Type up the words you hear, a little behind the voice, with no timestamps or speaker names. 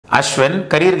Ashwin,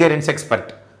 career guidance expert.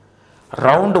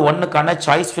 Round 1 கான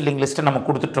choice filling list நம்ம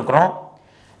கொடுத்துட்டு இருக்கோம்.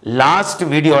 லாஸ்ட்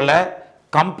வீடியோல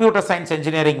கம்ப்யூட்டர் சயின்ஸ்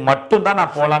இன்ஜினியரிங் மட்டும் தான்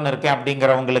நான் போலான்னு இருக்கேன்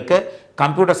அப்படிங்கறவங்களுக்கு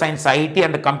computer science ID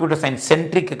and computer science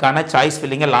சென்ட்ரிக்கான choice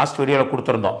ஃபில்லிங்கை last வீடியோல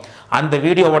கொடுத்திருந்தோம். அந்த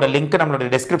வீடியோவோட லிங்க் நம்மளோட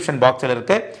டிஸ்கிரிப்ஷன் பாக்ஸ்ல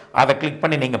இருக்கு. அதை கிளிக்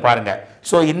பண்ணி நீங்க பாருங்க.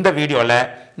 சோ இந்த வீடியோல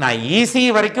நான் ECE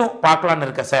வரைக்கும் பார்க்கலாம்னு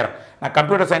இருக்கேன் சார். நான்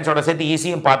கம்ப்யூட்டர் சயின்ஸோட சேர்த்து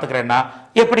ECEயும் பார்த்துக்கிறேன்னா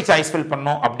எப்படி சாய்ஸ் ஃபில்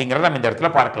பண்ணணும் அப்படிங்கறத நம்ம இந்த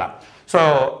இடத்துல பார்க்கலாம். சோ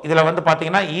இதுல வந்து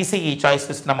பாத்தீங்கன்னா ECE சாய்ஸ்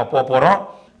லிஸ்ட் நம்ம போறோம்.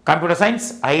 Computer science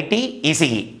ID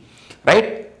ECE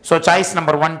right. So choice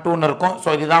number 1 2 னு இருக்கும். So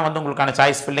இதுதான் வந்து உங்களுக்கான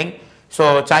choice filling. So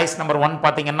choice number 1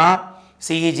 பாத்தீங்கன்னா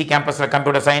CEG campusல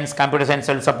computer science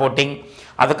self supporting,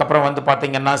 அதுக்கு அப்புறம் வந்து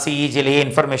பாத்தீங்கன்னா CEG ல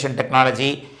information technology,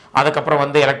 அதுக்கு அப்புறம்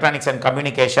வந்து electronics and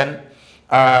communication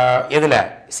எதுல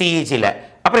CEG ல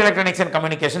அப்புறம் electronics and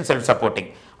communication self supporting.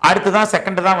 அடுத்து தான்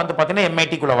செகண்ட் தான் வந்து பாத்தீங்கன்னா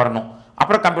MIT குள்ள வரணும்.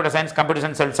 அப்புறம் computer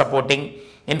science self supporting,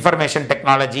 information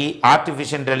technology,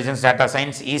 artificial intelligence data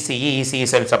science, ECE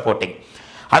self supporting.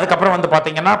 அதுக்கு அப்புறம் வந்து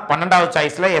பாத்தீங்கன்னா 12வது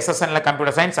சாய்ஸ்ல SSN ல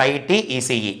கம்ப்யூட்டர் சயின்ஸ் ஐடி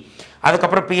ECE, அதுக்கு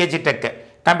அப்புறம் PhD tech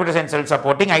computer science self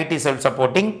supporting ID self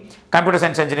supporting, computer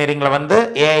science இன்ஜினியரிங்ல வந்து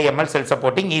AIML self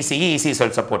supporting ECE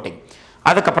self supporting.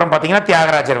 அதுக்கு அப்புறம் பாத்தீங்கன்னா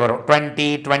தியாகராஜர் வரும்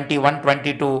 20 21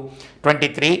 22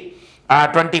 23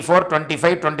 24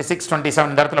 25 26 27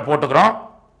 இந்த இடத்துல போட்டுக்கிறோம்.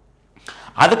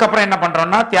 அதுக்கு அப்புறம் என்ன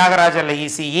பண்றோம்னா தியாகராஜர்ல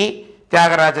ECE,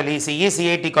 தியாகராஜல் ECE,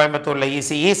 CIT கோயம்புத்தூர்ல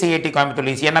ECE, CIT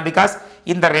கோயம்புத்தூர்ல ECE. ஏன்னா பிகாஸ்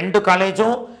இந்த ரெண்டு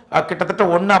காலேஜும் கிட்டத்தட்ட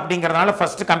ஒன்று அப்படிங்கிறதுனால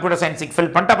ஃபர்ஸ்ட் கம்ப்யூட்டர் சயின்ஸுக்கு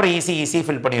ஃபில் பண்ணிட்டு அப்புறம் ECE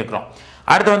ஃபில் பண்ணியிருக்கிறோம்.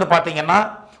 அடுத்து வந்து பார்த்தீங்கன்னா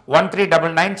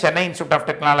 1399 Chennai institute of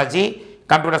technology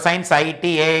computer science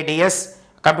ID AIDS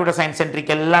computer science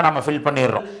centric எல்லாம் நம்ம ஃபில்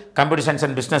பண்ணிடுறோம். Computer science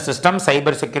and business system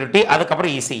cyber security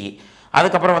அதுக்கப்புறம் ECE.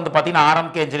 அதுக்கப்புறம் வந்து பார்த்தீங்கன்னா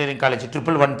RMK engineering college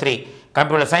 1113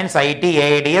 computer science ID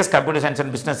AIDS computer science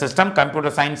and business system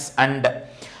computer science and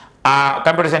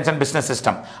computer science and business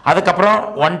system. அதுக்கப்புறம்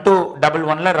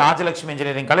 1211 Rajalakshmi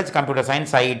engineering college computer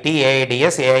science ID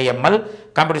AIDS AIML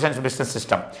computer science business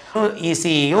system.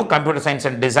 ECEU computer science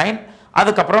and design,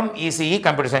 அதுக்கப்புறம் ECE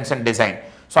computer science and design.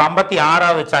 So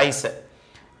 56வது choice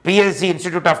PhD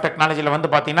institute of டெக்னாலஜியில் வந்து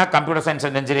பார்த்தீங்கன்னா computer science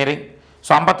and engineering.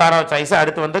 So 56வது choice.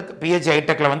 அடுத்து வந்து PhD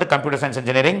ஹைடெக்ல வந்து computer science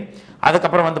engineering,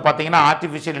 அதுக்கப்புறம் வந்து பார்த்தீங்கன்னா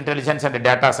artificial intelligence and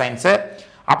data science,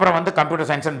 அப்புறம் வந்து computer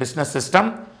science and business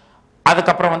system,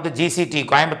 அதுக்கப்புறம் வந்து GCT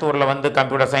கோயம்புத்தூர்ல வந்து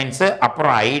கம்ப்யூட்டர் சயின்ஸ்,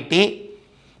 அப்புறம் ஐடி,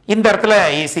 இந்த இடத்துல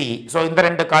ECE. ஸோ இந்த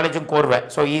ரெண்டு காலேஜும் கோர்வை.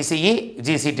 So ECE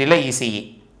GCTல ECE.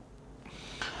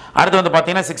 அடுத்து வந்து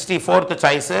பார்த்தீங்கன்னா 64th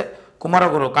choice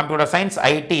Kumaraguru computer science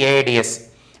ID AIDS,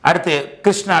 அடுத்து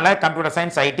கிருஷ்ணால கம்ப்யூட்டர்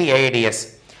சயின்ஸ் ஐடி AIDS,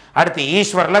 அடுத்து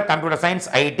ஈஸ்வர்ல கம்ப்யூட்டர் சயின்ஸ்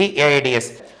ஐடி AIDS,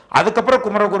 அதுக்கப்புறம்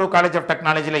Kumaraguru college of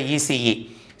டெக்னாலஜில ECE,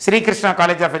 Srikrishna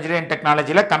college of engineering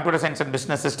டெக்னாலஜியில் computer science and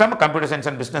business system computer science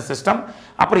and business system,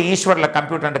 அப்புறம் ஈஸ்வரில்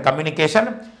computer and communication,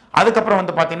 அதுக்கப்புறம்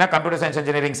வந்து பார்த்தீங்கன்னா computer science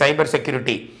engineering cyber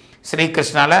security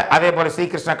ஸ்ரீகிருஷ்ணாவில், அதே போல்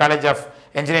Srikrishna college of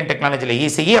engineering டெக்னாலஜியில்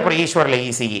ECE, அப்புறம் ஈஸ்வரில்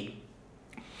ECE.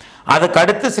 அதுக்கு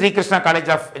அடுத்து ஸ்ரீகிருஷ்ணா காலேஜ்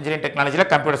ஆஃப் இன்ஜினியரிங் டெக்னாலஜியில்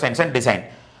கம்ப்யூட்டர் சயின்ஸ் அண்ட் டிசைன்.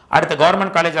 அடுத்து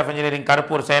government college of engineering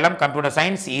Karuppur Salem computer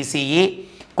science ECE,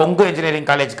 Kongu engineering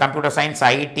college computer science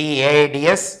ID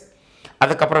AIDS,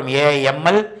 அதுக்கப்புறம்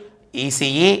AIML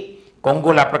ECE,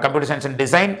 கொங்குல அப்புறம் computer science and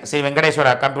design, Sri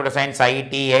Venkateswara computer science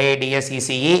ID AIDS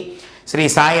ECE, Sri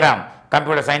Sairam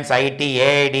computer science ID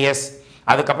AIDS,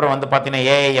 அதுக்கப்புறம் வந்து பார்த்தீங்கன்னா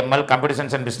AIML computer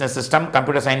science and business system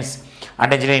computer science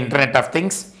and engineering internet of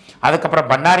things, அதுக்கப்புறம்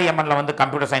பன்னாரி அம்மன்ல வந்து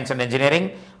computer science and engineering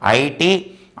ID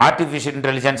artificial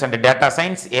intelligence and data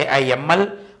science AIML,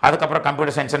 அதுக்கப்புறம்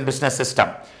computer science and business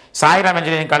system. Sairam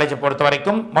engineering காலேஜை பொறுத்த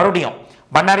வரைக்கும் மறுபடியும்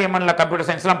பன்னாரி அம்மன்ல கம்ப்யூட்டர்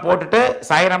சயின்ஸ்லாம் போட்டுட்டு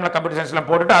சாய்ராம்ல computer சயின்ஸ்லாம்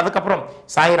போட்டுட்டு அதுக்கப்புறம்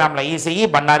சாய்ராம்ல ECE,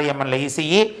 Bannari அம்மன்ல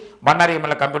ECE, Bannari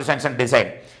அம்மன்ல computer science and design.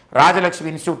 Rajalakshmi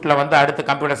இன்ஸ்டியூட்ல வந்து அடுத்து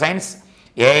computer science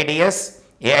AIDS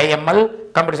AIML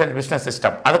computer science business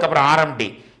system, அதுக்கப்புறம் RMD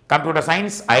computer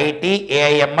science ID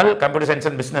AIML computer science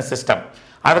and business system,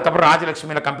 அதுக்கப்புறம்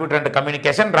ராஜலட்சுமியில computer and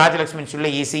communication Rajalakshmi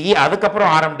இன்ஸ்டியூட்ல ECE,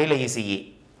 அதுக்கப்புறம் RMDல ECE,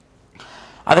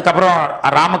 அதுக்கப்புறம்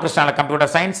ராமகிருஷ்ணால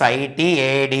computer science ID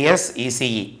AIDS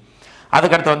ECE.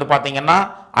 அதுக்கடுத்து வந்து பார்த்தீங்கன்னா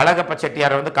அழகப்ப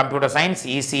செட்டியார் வந்து computer science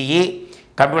ECE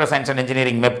computer science and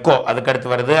engineering Mepco,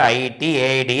 அதுக்கடுத்து வருது ID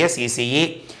AIDS ECE,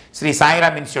 Sri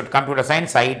Sairam institute computer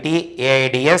science ID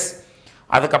AIDS,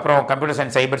 அதுக்கப்புறம் computer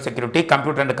science cyber security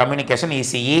computer and communication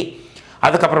ECE,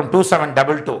 அதுக்கப்புறம்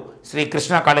 2722 Sri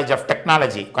Krishna college of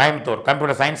technology Coimbatore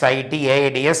computer science ID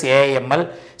AIDS AIML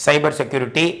cyber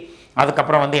security,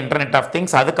 அதுக்கப்புறம் வந்து internet of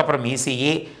things, அதுக்கப்புறம்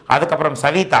ECE, அதுக்கப்புறம்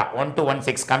Saveetha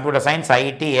 1216 computer science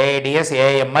ID AIDS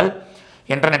AIML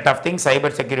internet of things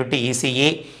cyber security ECE,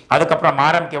 அதுக்கப்புறம்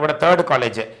RMKவோட third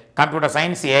college computer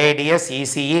science AIDS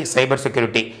ECE cyber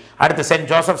security. அடுத்து send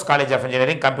Joseph's college of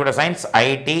engineering computer science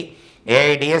ID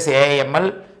AIDS AIML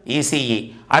ECE.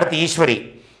 அடுத்து Eswari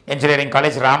engineering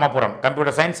college Ramapuram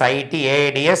computer science ID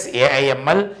AIDS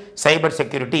AIML cyber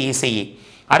security ECE.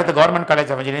 அடுத்து government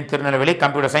college of engineering Tirunelveli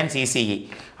computer science ECE.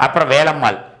 அப்புறம்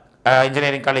Velammal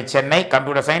engineering college Chennai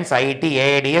computer science ID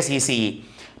AIDS ECE.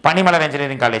 Panimalar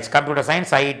engineering college computer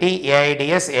science ID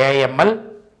AIDS AIML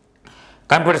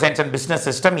computer science and business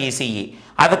system ECE.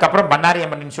 அதுக்கப்புறம் Bannari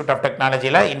Amman institute of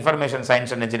டெக்னாலஜியில் information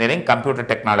science and engineering computer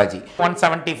technology.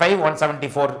 175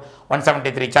 174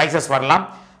 173 choices வரலாம்.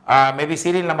 Maybe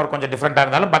serial number கொஞ்சம் டிஃப்ரெண்ட்டாக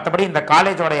இருந்தாலும் மற்றபடி இந்த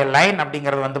காலேஜோடைய line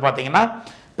அப்படிங்கிறது வந்து பார்த்தீங்கன்னா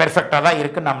பெர்ஃபெக்டாக தான்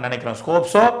இருக்குன்னு நம்ம நினைக்கிறோம்.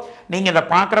 ஸ்கோப்ஸோ நீங்கள் இதை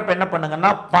பார்க்குறப்ப என்ன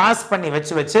பண்ணுங்கன்னா பாஸ் பண்ணி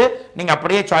வச்சு நீங்கள்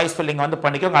அப்படியே சாய்ஸ் ஃபில்லிங் வந்து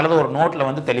பண்ணிக்கோங்க, அல்லது ஒரு நோட்டில்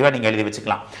வந்து தெளிவாக நீங்கள் எழுதி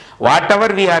வச்சுக்கலாம். What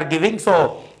ever we are giving so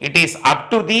it is up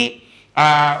to the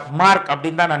mark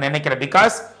அப்படின்னு தான் நான் நினைக்கிறேன்.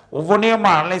 பிகாஸ் ஒவ்வொன்றையும்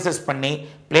அனலைசிஸ் பண்ணி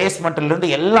பிளேஸ்மெண்ட்லேருந்து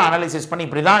எல்லாம் அனலைசிஸ் பண்ணி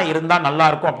இப்படி தான் இருந்தால்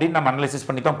நல்லாயிருக்கும் அப்படின்னு நம்ம அனலைசிஸ்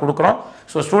பண்ணி தான் கொடுக்குறோம்.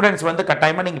 ஸோ ஸ்டூடெண்ட்ஸ் வந்து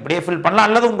கட்டாயமாக நீங்கள் இப்படியே ஃபில் பண்ணலாம்,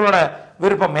 அல்லது உங்களோட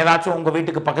விருப்பம் ஏதாச்சும் உங்கள்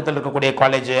வீட்டுக்கு பக்கத்தில் இருக்கக்கூடிய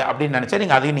காலேஜ் அப்படின்னு நினச்சா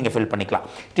நீங்கள் அதையும் நீங்கள் ஃபில் பண்ணிக்கலாம்.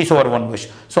 It is over one wish.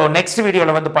 So next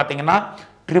வீடியோவில் வந்து பார்த்தீங்கன்னா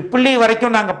ட்ரிபிள்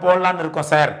வரைக்கும் நாங்கள் போடலான்னு இருக்கோம்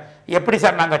சார், எப்படி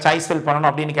சார் நாங்கள் சாய்ஸ் ஃபில்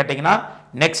பண்ணணும் அப்படின்னு கேட்டிங்கன்னா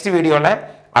நெக்ஸ்ட் வீடியோவில்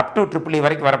அப் டு ட்ரிபிள்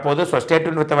வரைக்கும் வரப்போகுது. So stay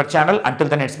tune with our channel.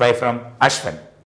 Until then it's by from Ashwan.